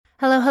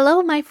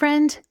Hello, my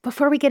friend.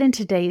 Before we get into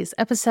today's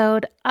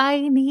episode,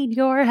 I need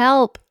your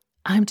help.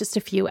 I'm just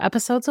a few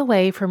episodes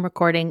away from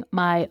recording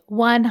my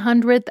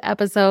 100th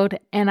episode,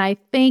 and I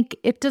think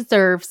it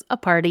deserves a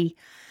party.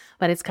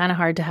 But it's kind of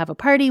hard to have a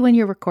party when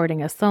you're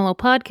recording a solo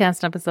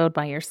podcast episode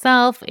by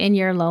yourself in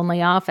your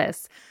lonely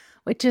office,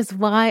 which is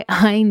why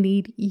I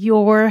need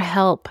your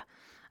help.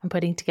 I'm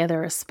putting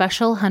together a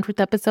special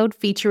 100th episode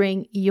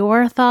featuring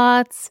your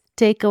thoughts,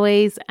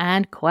 takeaways,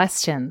 and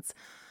questions.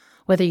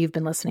 Whether you've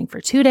been listening for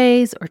 2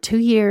 days or 2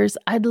 years,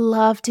 I'd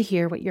love to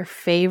hear what your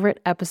favorite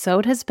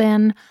episode has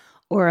been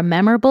or a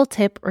memorable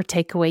tip or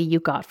takeaway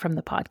you got from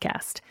the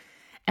podcast.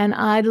 And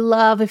I'd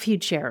love if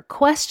you'd share a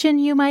question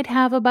you might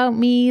have about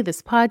me,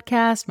 this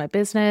podcast, my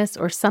business,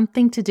 or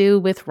something to do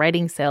with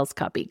writing sales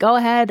copy. Go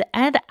ahead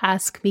and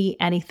ask me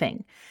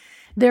anything.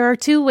 There are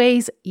 2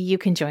 ways you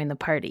can join the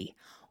party.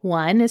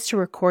 One is to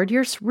record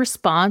your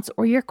response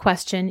or your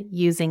question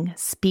using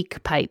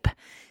SpeakPipe.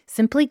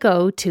 Simply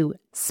go to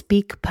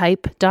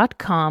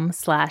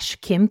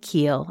speakpipe.com/Kim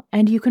Keel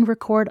and you can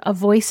record a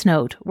voice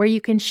note where you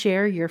can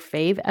share your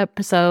fave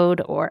episode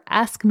or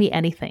ask me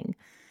anything.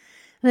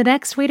 The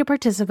next way to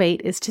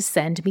participate is to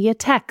send me a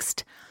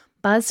text.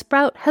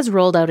 Buzzsprout has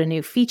rolled out a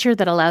new feature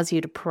that allows you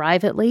to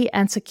privately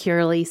and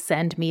securely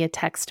send me a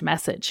text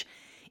message.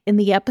 In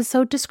the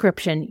episode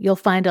description, you'll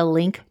find a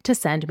link to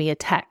send me a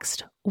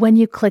text. When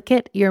you click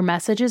it, your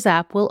Messages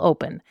app will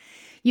open.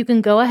 You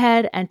can go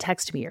ahead and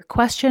text me your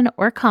question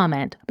or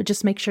comment, but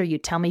just make sure you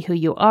tell me who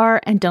you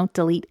are and don't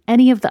delete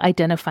any of the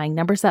identifying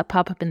numbers that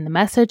pop up in the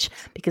message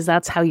because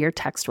that's how your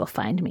text will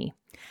find me.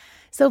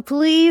 So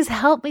please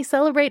help me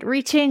celebrate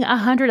reaching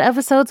 100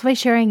 episodes by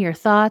sharing your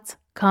thoughts,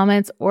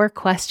 comments, or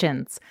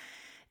questions.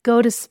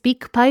 Go to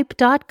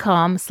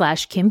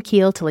speakpipe.com/Kim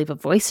Keel to leave a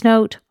voice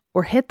note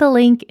or hit the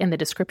link in the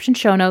description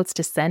show notes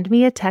to send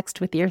me a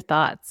text with your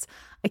thoughts.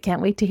 I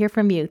can't wait to hear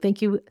from you.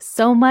 Thank you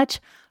so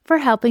much for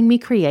helping me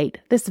create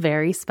this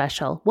very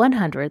special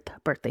 100th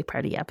birthday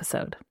party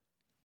episode.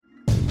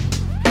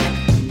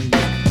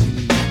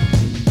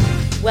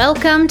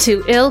 Welcome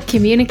to Ill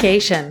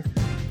Communication,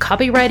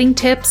 copywriting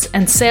tips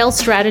and sales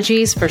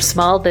strategies for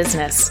small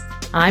business.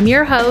 I'm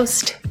your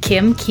host,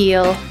 Kim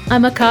Keel.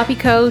 I'm a copy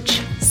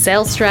coach,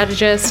 sales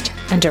strategist,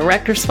 and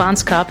direct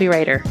response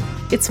copywriter.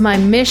 It's my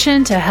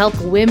mission to help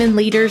women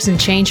leaders and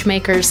change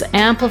makers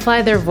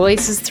amplify their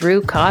voices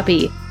through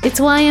copy.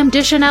 It's why I'm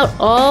dishing out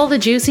all the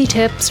juicy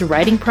tips,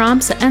 writing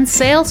prompts, and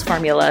sales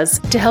formulas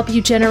to help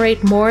you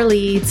generate more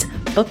leads,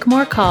 book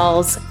more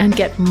calls, and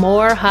get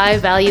more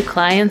high-value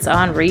clients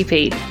on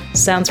repeat.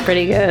 Sounds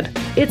pretty good.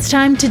 It's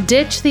time to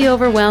ditch the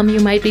overwhelm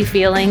you might be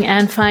feeling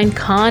and find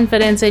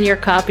confidence in your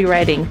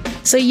copywriting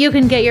so you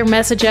can get your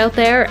message out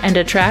there and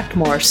attract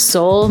more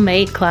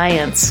soulmate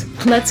clients.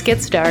 Let's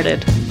get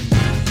started.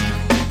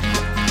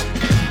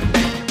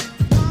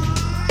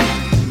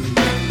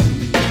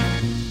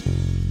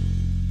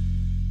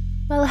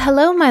 Well,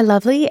 hello, my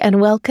lovely, and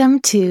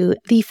welcome to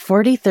the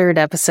 43rd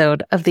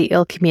episode of the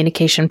Ill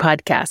Communication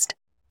Podcast.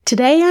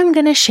 Today, I'm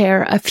going to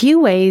share a few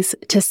ways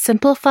to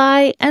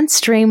simplify and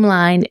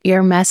streamline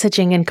your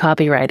messaging and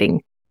copywriting.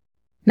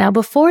 Now,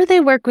 before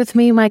they work with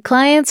me, my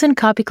clients and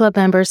Copy Club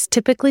members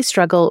typically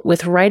struggle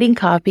with writing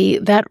copy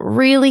that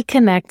really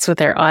connects with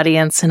their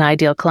audience and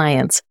ideal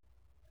clients.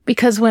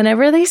 Because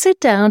whenever they sit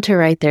down to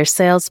write their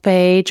sales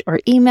page or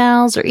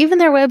emails or even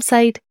their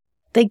website,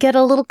 they get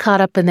a little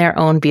caught up in their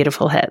own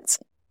beautiful heads.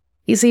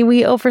 You see,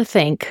 we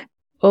overthink,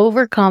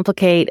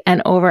 overcomplicate,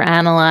 and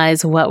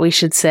overanalyze what we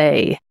should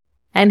say.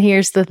 And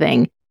here's the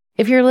thing.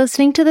 If you're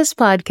listening to this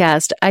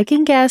podcast, I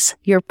can guess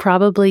you're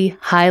probably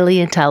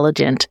highly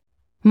intelligent.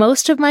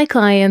 Most of my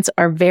clients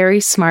are very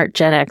smart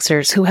Gen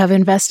Xers who have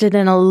invested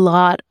in a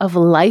lot of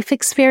life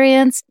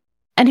experience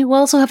and who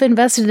also have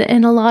invested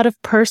in a lot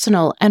of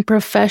personal and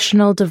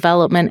professional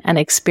development and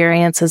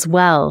experience as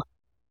well.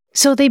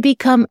 So they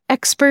become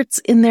experts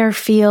in their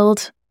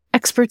field,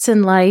 experts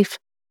in life,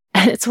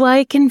 and it's why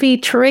it can be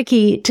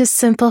tricky to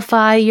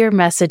simplify your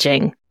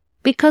messaging,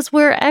 because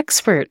we're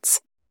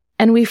experts,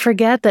 and we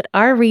forget that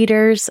our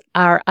readers,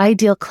 our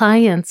ideal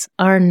clients,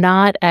 are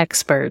not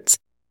experts.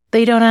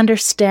 They don't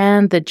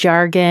understand the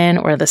jargon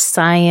or the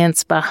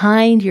science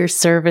behind your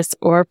service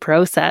or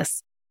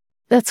process.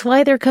 That's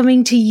why they're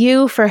coming to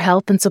you for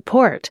help and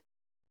support.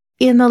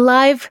 In the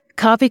live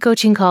copy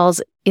coaching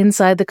calls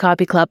inside the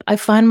Copy Club, I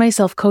find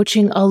myself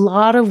coaching a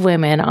lot of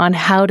women on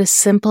how to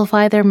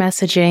simplify their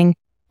messaging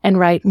and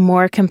write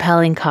more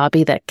compelling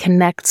copy that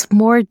connects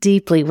more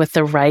deeply with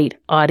the right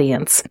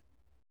audience.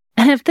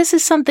 And if this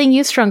is something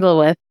you struggle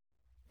with,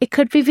 it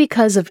could be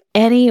because of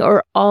any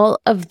or all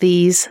of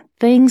these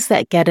things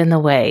that get in the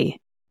way.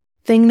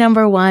 Thing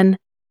number 1,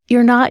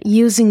 you're not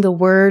using the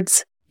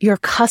words your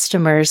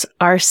customers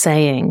are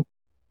saying.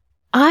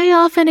 I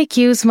often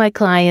accuse my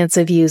clients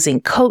of using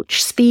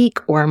coach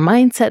speak or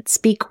mindset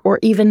speak or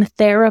even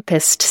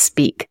therapist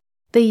speak.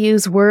 They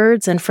use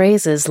words and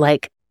phrases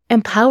like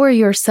empower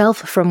yourself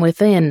from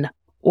within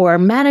or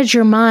manage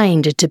your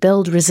mind to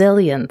build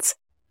resilience.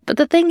 But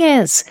the thing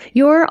is,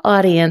 your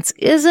audience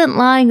isn't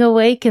lying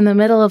awake in the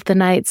middle of the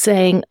night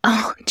saying,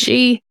 oh,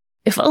 gee,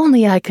 If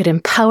only I could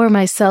empower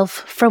myself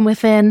from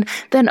within,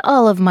 then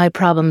all of my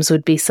problems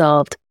would be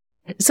solved.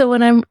 So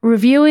when I'm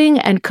reviewing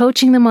and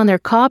coaching them on their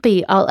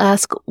copy, I'll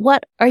ask,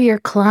 what are your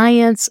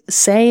clients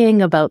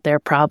saying about their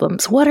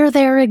problems? What are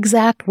their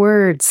exact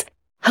words?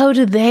 How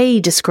do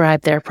they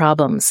describe their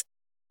problems?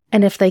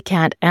 And if they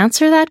can't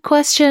answer that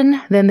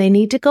question, then they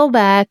need to go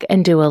back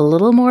and do a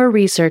little more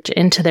research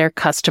into their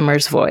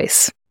customer's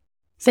voice.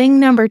 Thing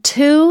number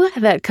 2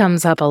 that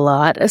comes up a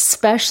lot,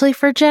 especially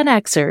for Gen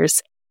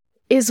Xers,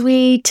 is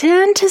we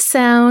tend to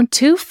sound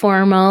too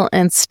formal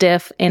and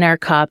stiff in our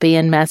copy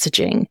and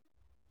messaging.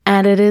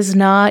 And it is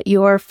not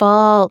your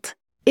fault.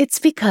 It's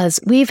because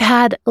we've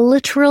had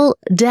literal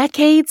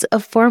decades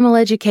of formal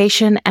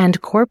education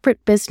and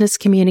corporate business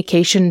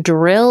communication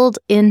drilled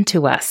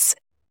into us.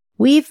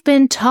 We've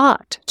been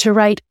taught to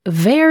write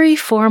very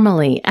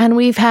formally, and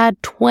we've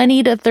had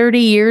 20 to 30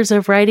 years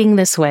of writing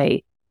this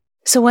way.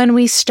 So when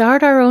we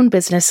start our own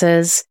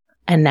businesses,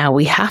 and now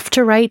we have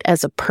to write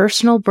as a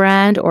personal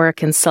brand or a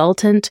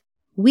consultant,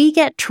 we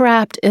get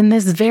trapped in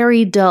this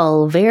very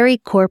dull, very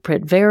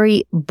corporate,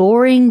 very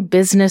boring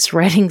business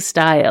writing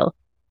style.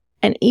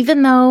 And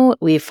even though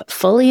we've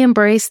fully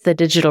embraced the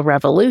digital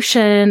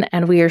revolution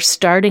and we are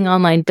starting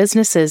online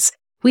businesses,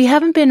 we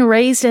haven't been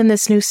raised in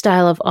this new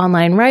style of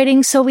online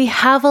writing, so we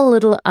have a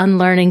little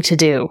unlearning to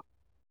do.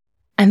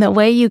 And the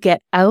way you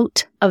get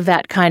out of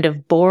that kind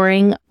of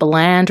boring,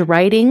 bland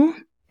writing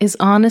is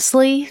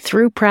honestly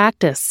through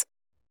practice.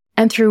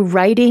 And through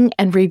writing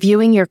and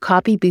reviewing your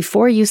copy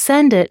before you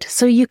send it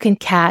so you can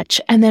catch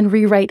and then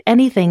rewrite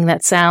anything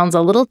that sounds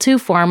a little too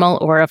formal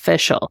or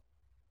official.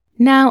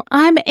 Now,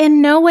 I'm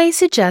in no way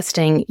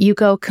suggesting you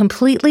go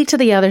completely to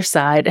the other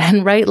side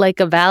and write like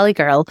a valley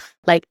girl,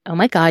 like, oh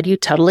my God, you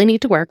totally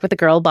need to work with a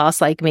girl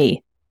boss like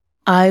me.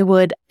 I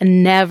would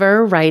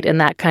never write in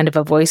that kind of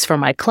a voice for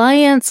my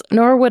clients,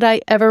 nor would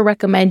I ever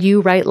recommend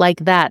you write like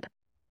that,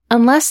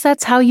 unless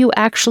that's how you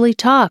actually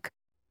talk.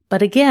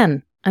 But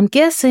again, I'm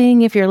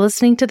guessing if you're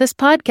listening to this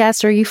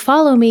podcast or you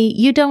follow me,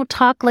 you don't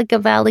talk like a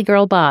Valley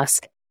Girl boss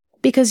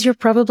because you're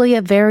probably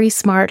a very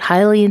smart,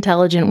 highly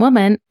intelligent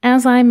woman,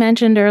 as I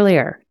mentioned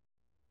earlier.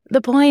 The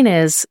point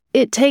is,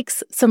 it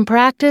takes some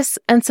practice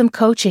and some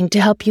coaching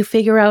to help you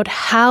figure out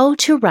how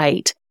to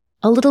write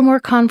a little more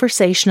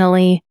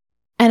conversationally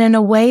and in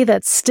a way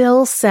that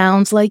still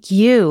sounds like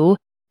you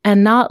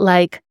and not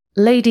like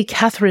Lady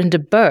Catherine de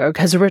Bourgh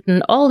has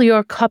written all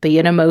your copy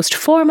in a most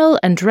formal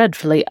and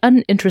dreadfully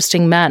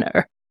uninteresting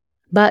manner.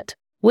 But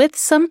with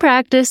some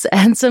practice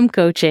and some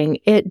coaching,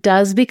 it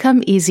does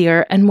become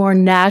easier and more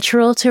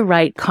natural to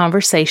write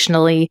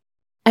conversationally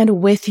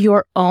and with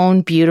your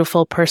own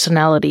beautiful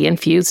personality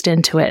infused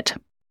into it.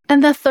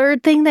 And the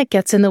third thing that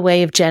gets in the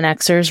way of Gen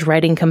Xers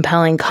writing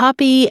compelling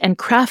copy and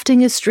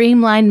crafting a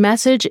streamlined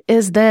message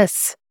is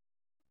this: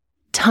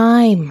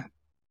 time.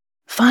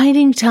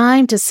 Finding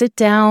time to sit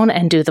down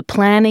and do the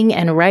planning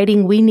and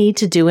writing we need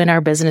to do in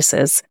our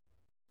businesses.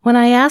 When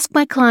I ask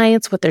my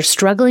clients what they're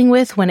struggling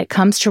with when it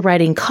comes to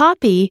writing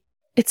copy,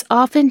 it's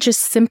often just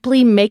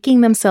simply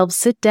making themselves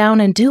sit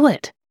down and do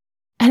it.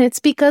 And it's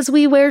because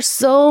we wear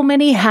so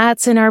many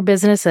hats in our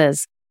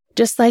businesses.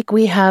 Just like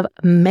we have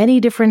many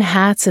different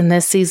hats in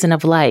this season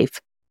of life,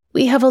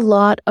 we have a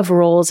lot of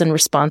roles and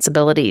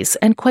responsibilities,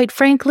 and quite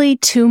frankly,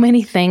 too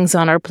many things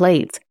on our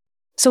plates.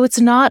 So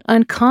it's not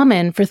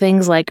uncommon for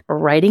things like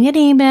writing an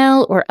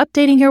email or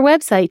updating your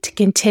website to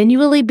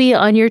continually be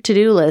on your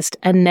to-do list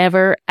and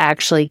never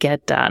actually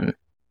get done.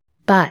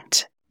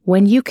 But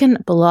when you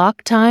can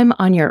block time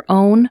on your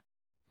own,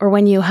 or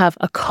when you have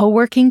a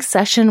co-working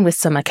session with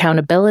some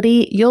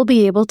accountability, you'll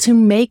be able to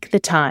make the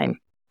time.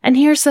 And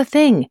here's the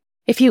thing.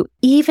 If you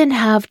even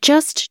have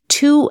just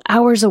 2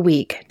 hours a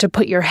week to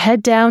put your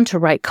head down to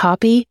write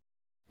copy,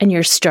 and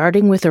you're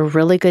starting with a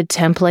really good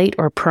template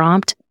or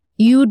prompt,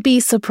 you'd be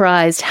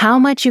surprised how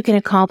much you can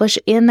accomplish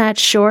in that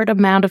short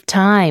amount of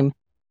time.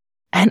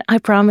 And I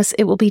promise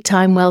it will be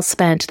time well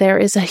spent. There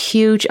is a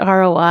huge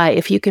ROI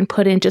if you can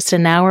put in just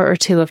an hour or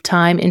 2 of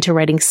time into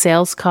writing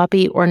sales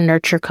copy or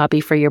nurture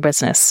copy for your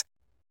business.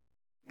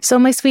 So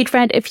my sweet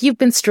friend, if you've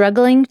been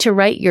struggling to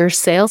write your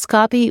sales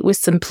copy with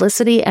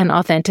simplicity and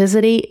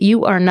authenticity,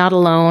 you are not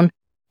alone.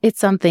 It's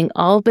something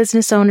all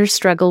business owners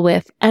struggle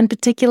with, and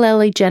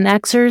particularly Gen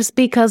Xers,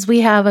 because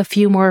we have a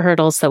few more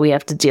hurdles that we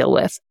have to deal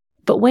with.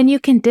 But when you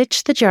can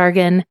ditch the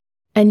jargon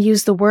and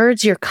use the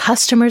words your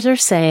customers are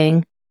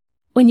saying,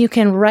 when you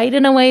can write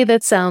in a way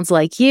that sounds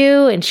like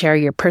you and share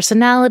your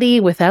personality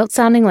without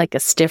sounding like a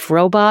stiff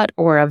robot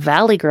or a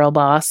Valley Girl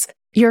boss,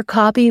 your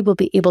copy will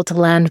be able to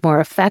land more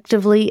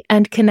effectively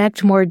and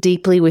connect more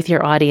deeply with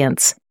your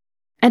audience.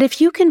 And if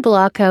you can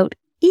block out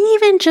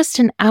even just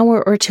an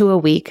hour or 2 a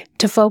week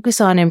to focus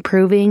on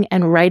improving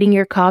and writing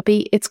your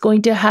copy, it's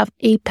going to have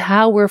a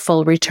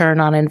powerful return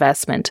on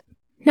investment.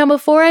 Now,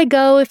 before I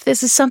go, if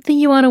this is something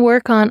you want to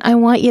work on, I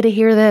want you to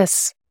hear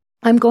this.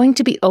 I'm going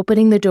to be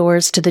opening the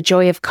doors to the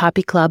Joy of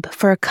Copy Club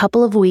for a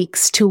couple of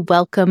weeks to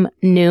welcome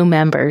new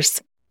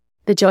members.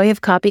 The Joy of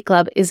Copy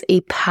Club is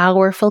a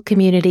powerful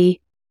community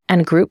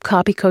and group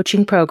copy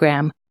coaching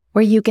program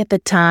where you get the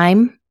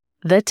time,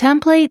 the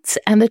templates,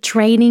 and the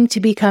training to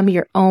become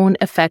your own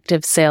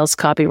effective sales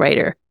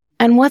copywriter.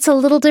 And what's a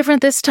little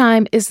different this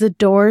time is the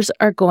doors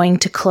are going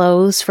to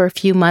close for a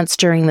few months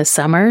during the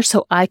summer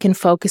so I can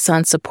focus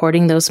on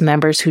supporting those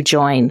members who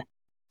join.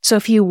 So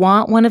if you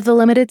want one of the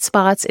limited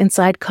spots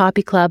inside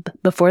Copy Club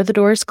before the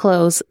doors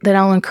close, then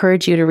I'll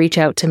encourage you to reach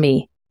out to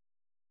me.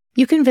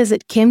 You can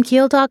visit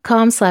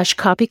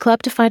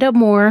kimkeel.com/copyclub to find out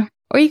more,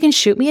 or you can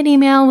shoot me an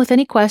email with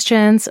any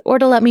questions or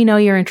to let me know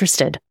you're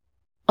interested.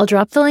 I'll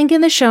drop the link in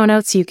the show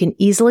notes so you can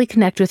easily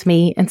connect with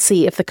me and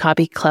see if the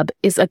Copy Club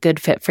is a good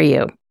fit for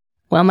you.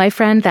 Well, my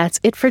friend, that's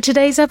it for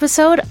today's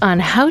episode on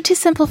how to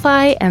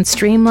simplify and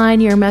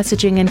streamline your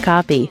messaging and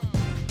copy.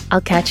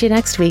 I'll catch you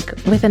next week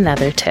with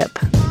another tip.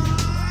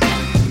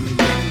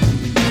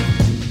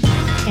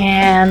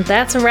 And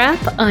that's a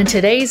wrap on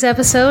today's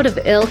episode of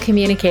Ill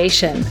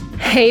Communication.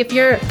 Hey, if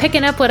you're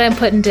picking up what I'm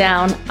putting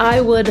down,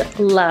 I would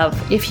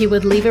love if you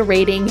would leave a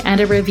rating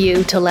and a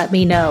review to let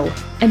me know.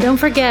 And don't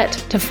forget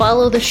to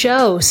follow the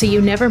show so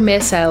you never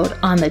miss out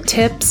on the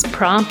tips,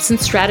 prompts, and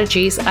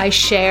strategies I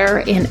share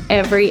in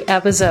every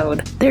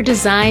episode. They're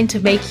designed to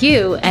make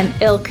you an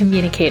ill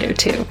communicator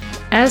too.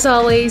 As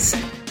always,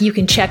 you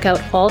can check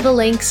out all the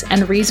links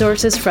and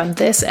resources from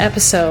this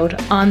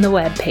episode on the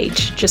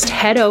webpage. Just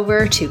head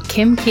over to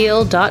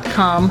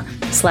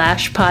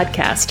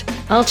kimkeel.com/podcast.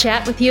 I'll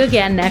chat with you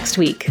again next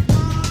week.